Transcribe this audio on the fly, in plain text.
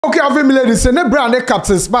Okay, I've been say ne brand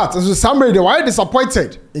Captain Smart. So somebody why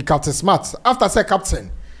disappointed in Captain Smart after say captain.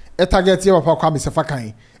 E target your papa Kwami Sefa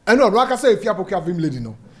Kayi. And no I can say if you have lady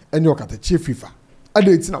no. And you got a chief FIFA. And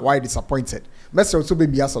it's not why disappointed. Message also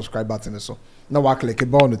be a subscribe button so. Now I click a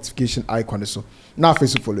bell notification icon so. Now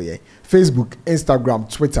Facebook follow ye. Facebook, Instagram,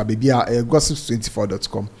 Twitter, baby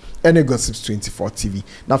gossips24.com. Any gossips24 TV.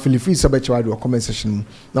 Now feel free to subscribe to our comment section.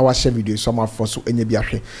 Now I share videos so much for so any be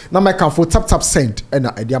a now my can for tap send and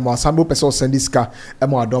idea more sample person send this car and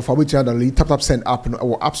more door for which you tap send app in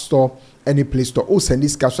our app store any Play Store or send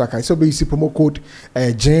this car so I can so you see promo code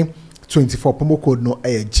J24 promo code no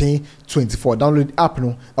J24 download the app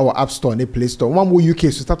no our app store and Play Store one more UK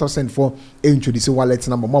so start send for introduce wallet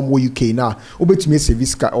number one more UK now obet me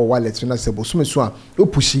service car or wallet when I say bo so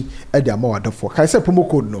pushy at the amount of for can say promo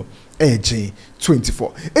code no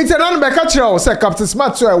J24 it's an on catch you say Captain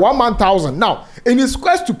Smart so 1,000 now in his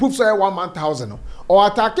quest to prove so 1,000 or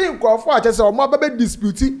attacking for just or more baby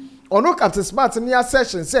disputing or no Captain Smart in your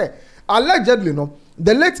session say allegedly no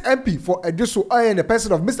the late MP for Ediso and the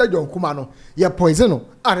person of Mr. John Kuma no ye poison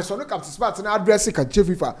and so no Captain Smart and address it chief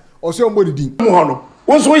FIFA or so more di no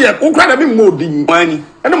also ye ukra be more di money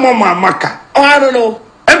and more maka I don't know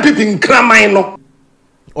MP in kraman no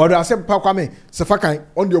or the say Kwami Sefa Kayi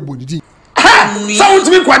on your body di ha so what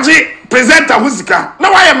me kwaje presenter husika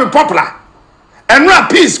now I am popular and no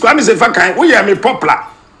peace Kwami Sefa Kayi we am popular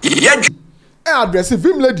yeah address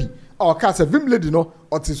him lady or cast a vim lady no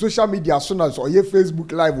or to social media soon or your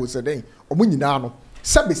Facebook live was a day or munina no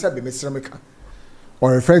sabi Mr. Meka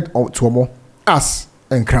or referred to more us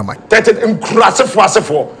and Krama. That it incrasif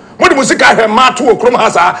for what music I have matu or crum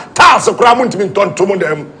has a task of cramun to be done to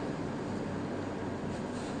them.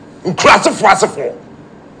 Incrasif for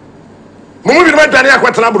Mummy went Dania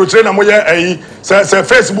Quatanabro train and moya a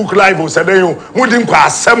Facebook live was a day wouldn't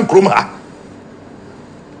pass some cruma.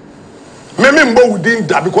 Memimbo within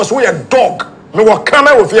that because we are dog. Me wa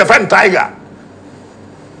crama with your friend tiger.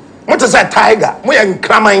 What is that tiger? We are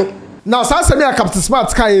cramming. Now, since me Captain Smart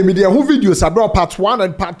Kayi media who videos about part 1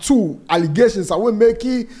 and part 2 allegations I will make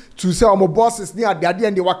to say my bosses near the idea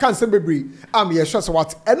and they were cancer baby. I'm here sure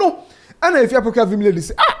what. And no, and if you have a lady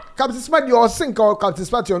say, Captain Smart, you are sink or Captain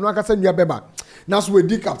Smart, you're not going to beba. Now, so we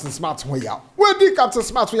did Captain Smart we are. We did Captain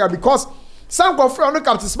Smart we are because some go for no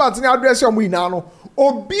Captain Smart in address your now.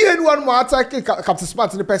 Obi anyone more attacking Captain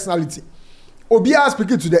Smart in the personality. Obi are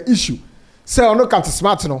speaking to the issue. Say no Captain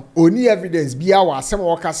Smart no. Only evidence be our some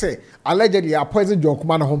worker say allegedly are poison John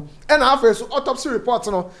Kuma home. And after so autopsy report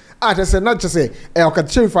no. I just say not just say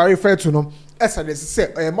okay if I refer to no. As I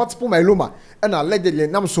say multiple myeloma and allegedly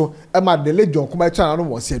nam so ma the late John Kuma channel no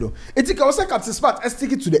was said. It can say Captain Smart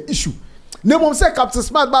stick to the issue. No mom say Captain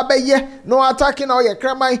Smart ba ye no attacking all your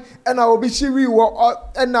crime and I will be shiri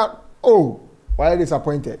and oh. Why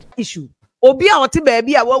disappointed? Issue. Obi a oti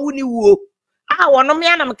baby a wawuni wuo. Wono me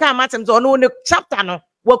anam ka matem so no chapter no.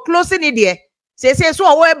 We closing it there. Say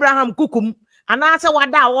so wo Abraham kukum. Ana say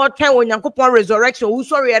wada wo twen Onyankopon resurrection. Who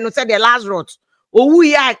sorry no say the Lazarus. Owu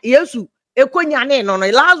ya Yesu ekonyane no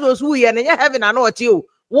Lazarus wu ye ne heaven ana oti o.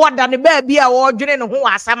 Wada ne baby a wo dwene ne ho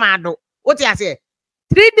asamado. Oti ase.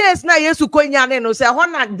 3 days na Yesu konyane no say ho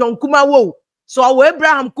na John Kuma wo. So wo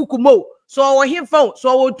Abraham kukumo. So him phone,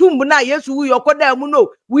 so tumbuna yes we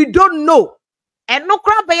no, we don't know. And no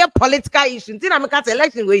crap a political issue. Think I'm a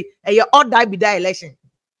election way, and you all die be that election.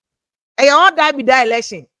 And you all die be that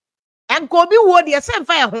election. And Kobe would the same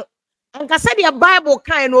fire. And Cassadia Bible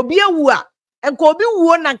kind of be a woo. And Kobe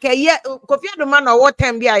won and Kofi the man or what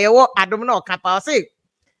time be I don't know Kappa say.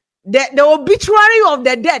 The obituary of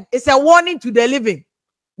the dead is a warning to the living.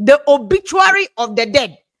 The obituary of the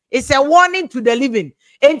dead is a warning to the living.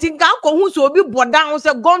 And think who so be brought down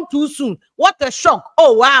say gone too soon. What a shock.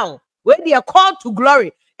 Oh wow. When they are called to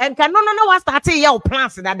glory. And can no what starting your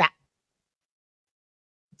plans that.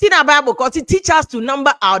 Tina Bible because it teaches us to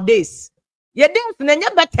number our days. Your days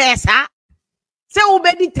nenya better sir. Say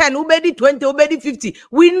ubedi 10, ubedi 20, ubedi 50.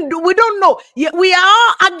 We don't know. We are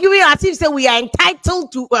all arguing as if say we are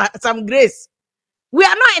entitled to some grace. We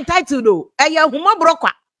are not entitled though. Eya huma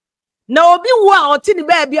brokwa. Na obi wa otini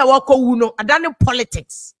baby a wako wuno adane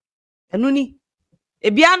politics. Enuni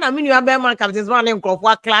ebia na mini wa be man Captain Smart na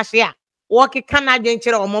nkrofo clash ya. Wo ke kana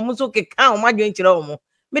dwenkyere omo muso ke kan omo dwenkyere omo.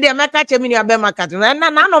 Me de meka che mini wa be man Captain na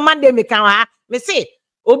no man de me kan ha. Me say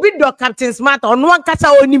obi do Captain Smart ono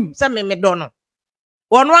ankasa onim se me do no.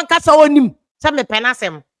 Ono ankasa onim se me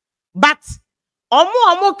penasem. But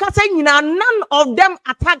omo kasa nyina none of them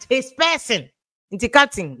attacked his person. Inti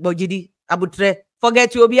Captain Bojidi Abutre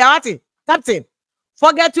forget you be Captain.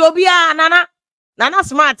 Forget you be Nana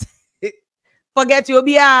Smart. Forget you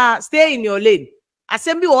be stay in your lane.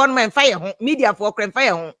 assembly on man fire home, media for crime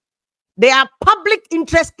fire home. They are public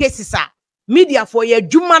interest cases, media for your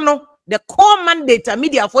jumano, the core mandate,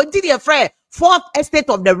 media for the fourth estate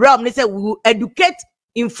of the realm. They say we will educate,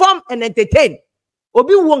 inform, and entertain.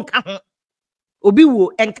 Obi won't come. Obi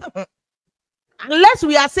will encounter. Unless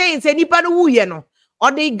we are saying say nipa no wu no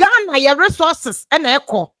or the Ghana your resources and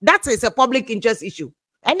echo, that is a public interest issue.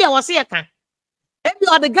 And there was here can. Maybe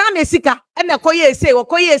or the Ghana sika and Okoye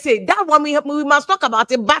say that one we must talk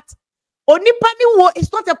about it, but onipa ni wo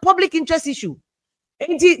is not a public interest issue.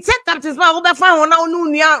 And the captains ma wo be fa won na onu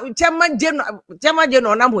nua chairman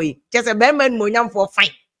general na boy just a beman monyam for fine.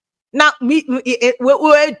 Now we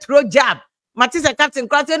throw jab. Matisa captain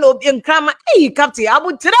Kraten obi nkrama captain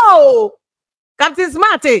abutreo. Captain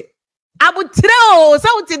Smarty, abutreo,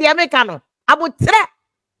 so to the Americano, abutre.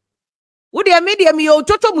 Would the media me o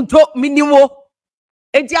toto muto minimo?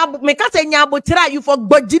 And ya mekase nya abutra you for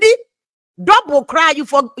budgety, double cry you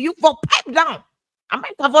for pipe down. I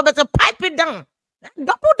might have for better pipe it down.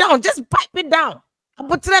 Double down, just pipe it down.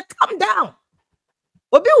 Abutre, come down.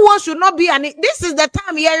 Obi one should not be and this is the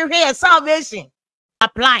time here salvation.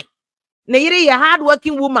 Apply. Neyiri a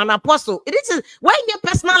hard-working woman, apostle. This is when your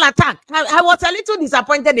personal attack. I was a little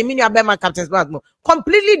disappointed in Mini Abema Captain Smart.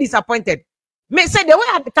 Completely disappointed. Me say the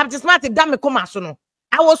way Captain Smart done me Kuma sono.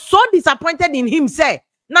 I was so disappointed in him. Say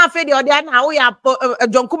now for the other now we are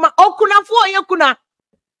John Kuma. Oh kuna for you kuna.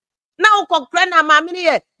 Now Cochrane mammy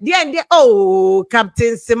the oh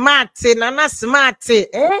Captain Smart Nana Smart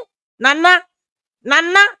Nana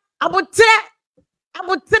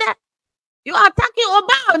abutre. You are attacking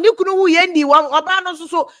Oba. You couldn't yendi one Oba no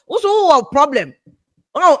so problem.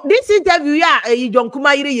 Oh, this interview, John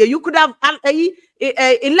Kuma, you could have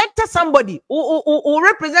elected somebody or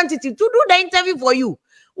representative to do the interview for you.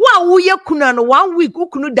 Wow, you couldn't 1 week. Who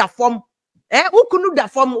couldn't that form? Who couldn't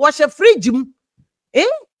that form? Was a free gym?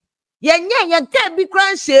 Yeah, can't be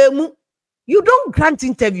grand shame. You don't grant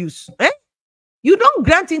interviews. You don't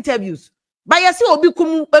grant interviews. But you see,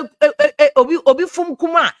 obi fum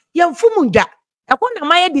kuma yam fumunda. I want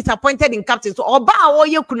my disappointed in captain. So oba o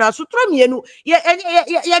ye kuna so tro mienu ye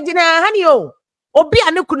dina hani o. Obi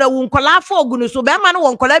ane kuna wonkola for gunu so be ma no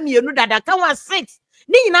wonkola mienu dada kan wa 6.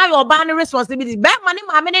 Ni nyina your oba ne responsibility. Be ma ne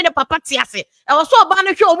ma me ne papa tiase. E wo so oba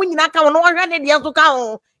ne hwe omu nyina kan no hwe ne de so kan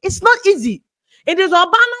o. It's not easy. It is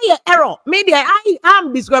oba na ye error. Media I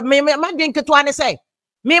am describe me drink to ane say.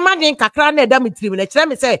 Me imagine kakra na edam trim na kire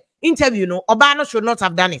me say interview no Obano should not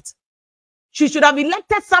have done it. She should have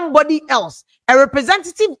elected somebody else, a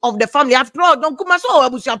representative of the family. After all, don't come so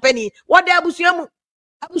abusia penny. What the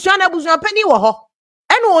abusia penny wo ho.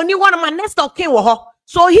 And only one of my next of kin wo ho.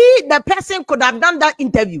 So the person could have done that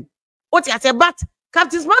interview. What I said, but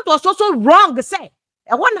Captain Smart was also wrong. Say,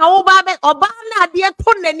 and one how Obana dear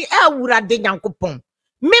Tonani Elwura de Yankupon.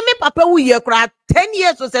 Me papa wu ye cry 10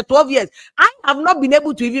 years or 12 years. I have not been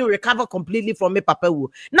able to even recover completely from me papa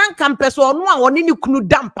wu. Nan campeso no one ni kunu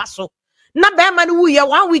dam paso. Na be man wu ye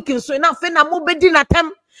 1 week in so na fe na mo bedi na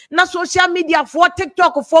tem. Na social media for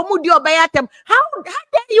TikTok for mu di obayatem. How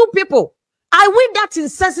dare you people? I win that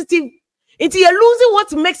insensitive. It's you losing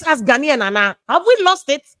what makes us Ghanaian and have we lost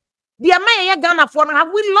it? The American Ghana for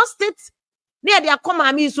have we lost it? Near their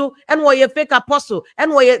come so and were fake apostle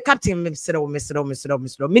and were captain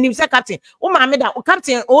Mr. Meaning say captain. Oh my that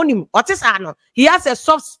captain own him. What is no? He has a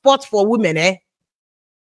soft spot for women,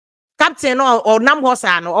 Captain or nam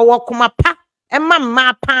hosano or Kuma pa and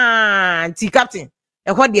mama pan captain.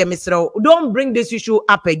 And what dear Mr. Don't bring this issue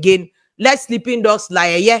up again. Let sleeping dogs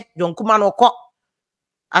lie don't come on or cock.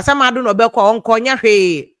 Asama do no beko on konya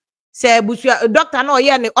he say busia doctor no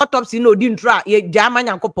ye autopsy no didn't try ye jama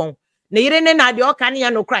nyankopon. Na yirene na de oka ne ya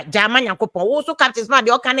no kra jama nyankopon wo so captain smart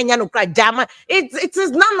de oka ne ya no kra jama it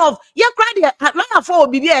is none of ye kra de lawyer for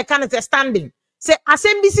obi e kan say standing say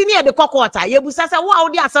asembisi ne de kokota ye busa say wo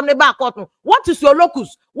awde assembly ba court no what is your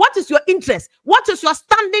locus, what is your interest, what is your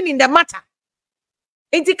standing in the matter?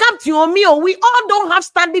 It captain o me we all don't have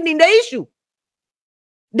standing in the issue.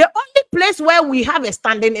 The only place where we have a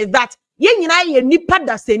standing is that ye nyina ye nipa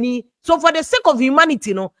da seni. So for the sake of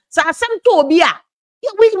humanity no say asem to obi a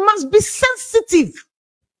we must be sensitive.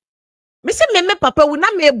 Me say me papa we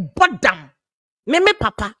na me bodam. Me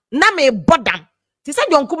papa na me bodam. Ti say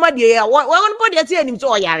John Kuma de ya one body ati anim so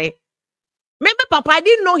oyare. Me papa I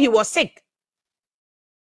didn't know he was sick.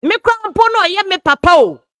 Me krampo no ye me papa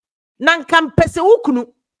o. Na nkam pese ukunu.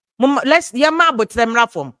 Let's ye ma botremra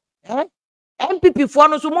from. MPP for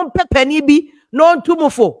no so mon pepani bi no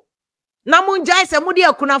ntumofo. Na mun jai se mudi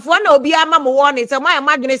akunafo na obi ama mo woni se my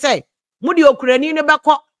imagine say mudi okurani ne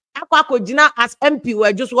beko akwa akogina as MP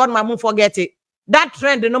we just one man forget it. That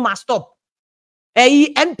trend no must stop.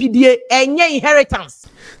 MPDA enye inheritance.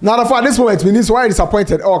 Now for this moment we need why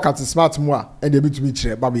disappointed all Captain Smart more and they be to be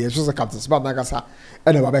chere baby just a Captain Smart na kasa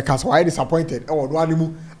and the baby kasa why disappointed oh no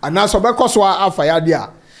animu and now so be cause wa afa ya dia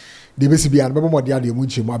they be be and be mo dia de mu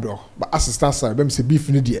nche mu abro but assistant sir be say beef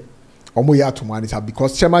ni de omo ya to man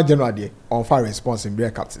because chairman general there on fire response in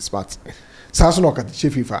break Captain Smart saso no Captain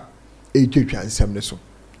Chief FIFA e twetwa nsem ne so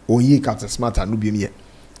oyi Captain Smart anu bi ne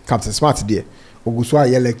Captain Smart there Oguswa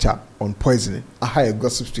ye lecture on poisoning. A higher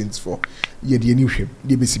gossip streams for ye the new shame.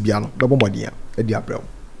 The BCBiano, the Bombardier, a diabrel,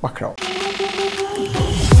 Magraheb.